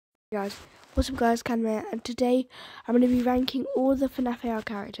Guys, what's up guys, Canmere, and today I'm going to be ranking all the Fnaf AR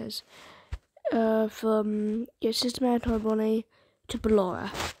characters from your Sister Mary Toy Bonnie to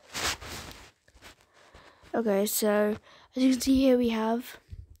Ballora. Okay, so as you can see here we have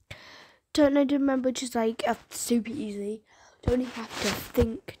Don't Know to Remember, which is like super easy. Don't even have to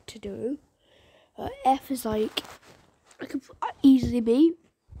think to do. F is like, I could easily be.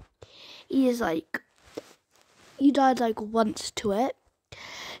 E is like, you died like once to it.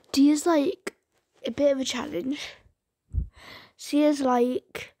 D is like a bit of a challenge. C is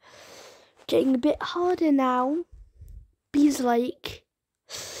like getting a bit harder now. B is like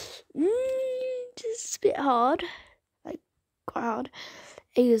just a bit hard, like quite hard.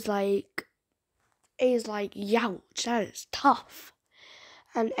 A is like youch, that is tough.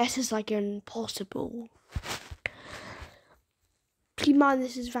 And S is like impossible. Keep in mind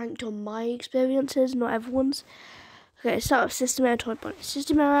this is ranked on my experiences, not everyone's. Okay, let's start with Sister Mary Toy Bonnie.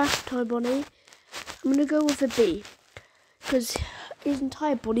 Sister Mary Toy Bonnie, I'm going to go with a B, because his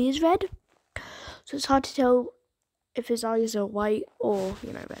entire body is red, so it's hard to tell if his eyes are white or,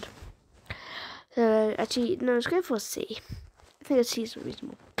 red. So, actually, no, let's go for a C. I think a C is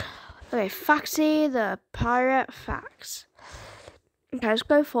reasonable. Okay, Foxy the Pirate Fax. Okay, let's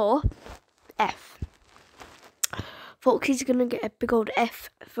go for F. Foxy's going to get a big old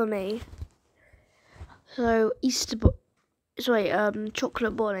F for me. So,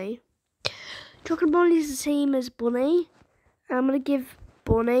 Chocolate Bonnie. Chocolate Bonnie is the same as Bonnie. And I'm going to give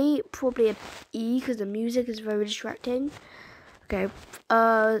Bonnie probably a E because the music is very distracting. Okay,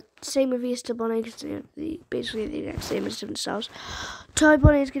 same with Easter Bonnie because they're basically the exact same as different styles. Toy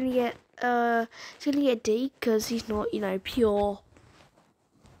Bonnie is going to get D because he's not, pure,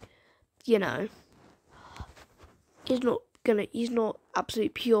 he's not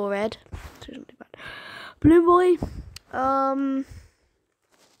absolute pure red. So it's not too bad. Blue Boy,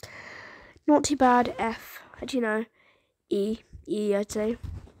 not too bad. F, actually E I'd say.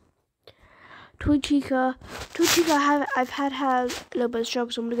 Toy Chica, I've had a little bit of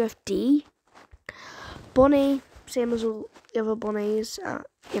struggle, so I'm gonna go with D. Bonnie, same as all the other Bonnies,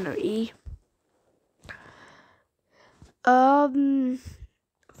 E.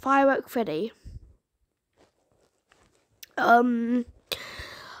 Firework Freddy.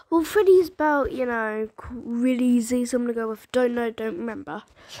 Well, Freddy's about, really easy, so I'm going to go with Don't Know, Don't Remember.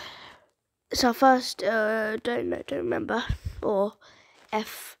 So first, Don't Know, Don't Remember, or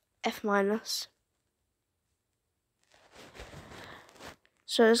F minus.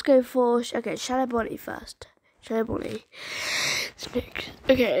 So let's go for, Shadow Bonnie first. Shadow Bonnie.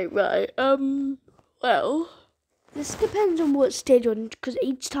 Okay, right, well, this depends on what stage you're on, because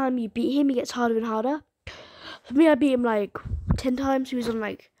each time you beat him, he gets harder and harder. For me, I beat him like 10 times, he was on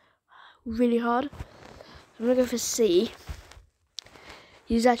like really hard. I'm gonna go for C.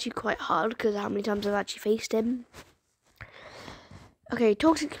 He's actually quite hard because how many times I've actually faced him. Okay,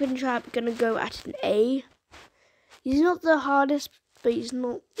 Toxic Spin Trap, gonna go at an A. He's not the hardest, but he's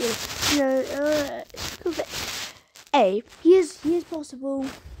not, A. He is possible.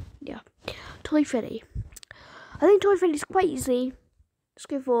 Yeah. Toy Freddy. I think Toy Freddy's quite easy. Let's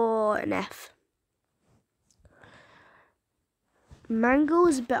go for an F. Mangle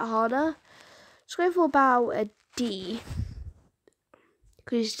is a bit harder. Let's go for about a D.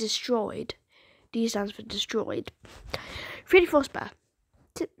 Because he's destroyed. D stands for destroyed. Freddy Frostbear.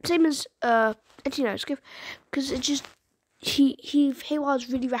 Same as, actually no, let's go, because it just, he was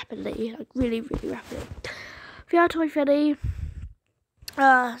really rapidly, like really, really rapidly. VR Toy Freddy.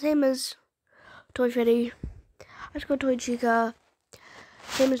 Same as Toy Freddy. Let's go Toy Chica.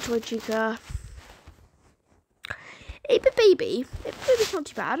 Same as Toy Chica. But baby's not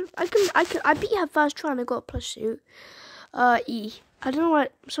too bad. I beat her first try and I got a plush suit. E. I don't know why.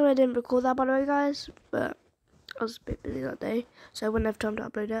 Sorry I didn't record that by the way, guys. But I was a bit busy that day, so I wouldn't have time to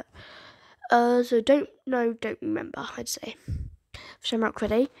upload it. So don't remember. I'd say. Shout out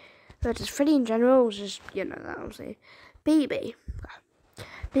Freddy. But just Freddy in general was just that obviously. Baby.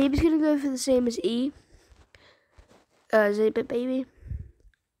 Baby's gonna go for the same as E. Is it a bit baby?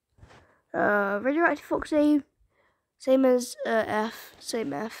 Radioactive Foxy. Same as F,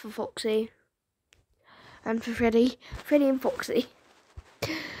 same F for Foxy. And for Freddy and Foxy.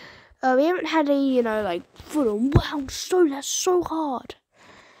 We haven't had any, like, full on, wow, that's so hard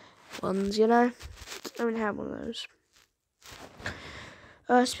ones, I haven't had one of those.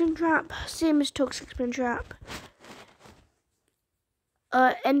 Spin Trap, same as Toxic Spin Trap.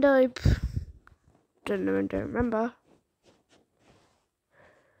 Endo, don't know, don't remember.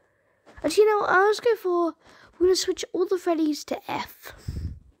 Actually, let's go for, we're going to switch all the Freddys to F.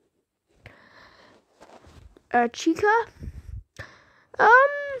 Chica.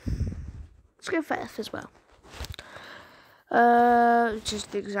 Let's go for F as well.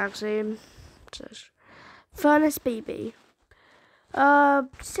 Just the exact same. Furnace BB.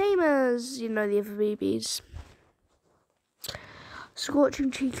 Same as, you know, the other BBs. Scorching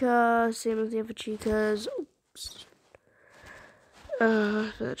Chica, same as the other Chicas. Oops.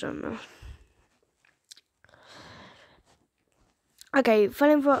 I don't know. Okay,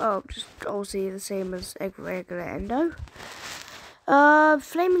 Flamethrower, just obviously the same as regular Endo.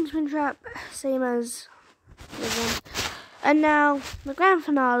 Flaming Spin Trap, same as the one. And now, the grand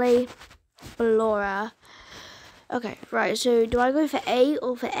finale, Ballora. Okay, right, so do I go for A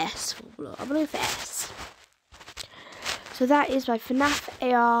or for S for Ballora? I'm going to go for S. So that is my Fnaf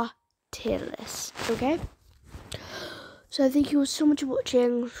AR tier list, okay? So thank you all so much for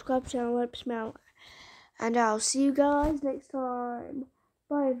watching. Subscribe to the channel, helps me out. And I'll see you guys next time.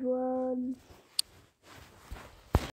 Bye everyone.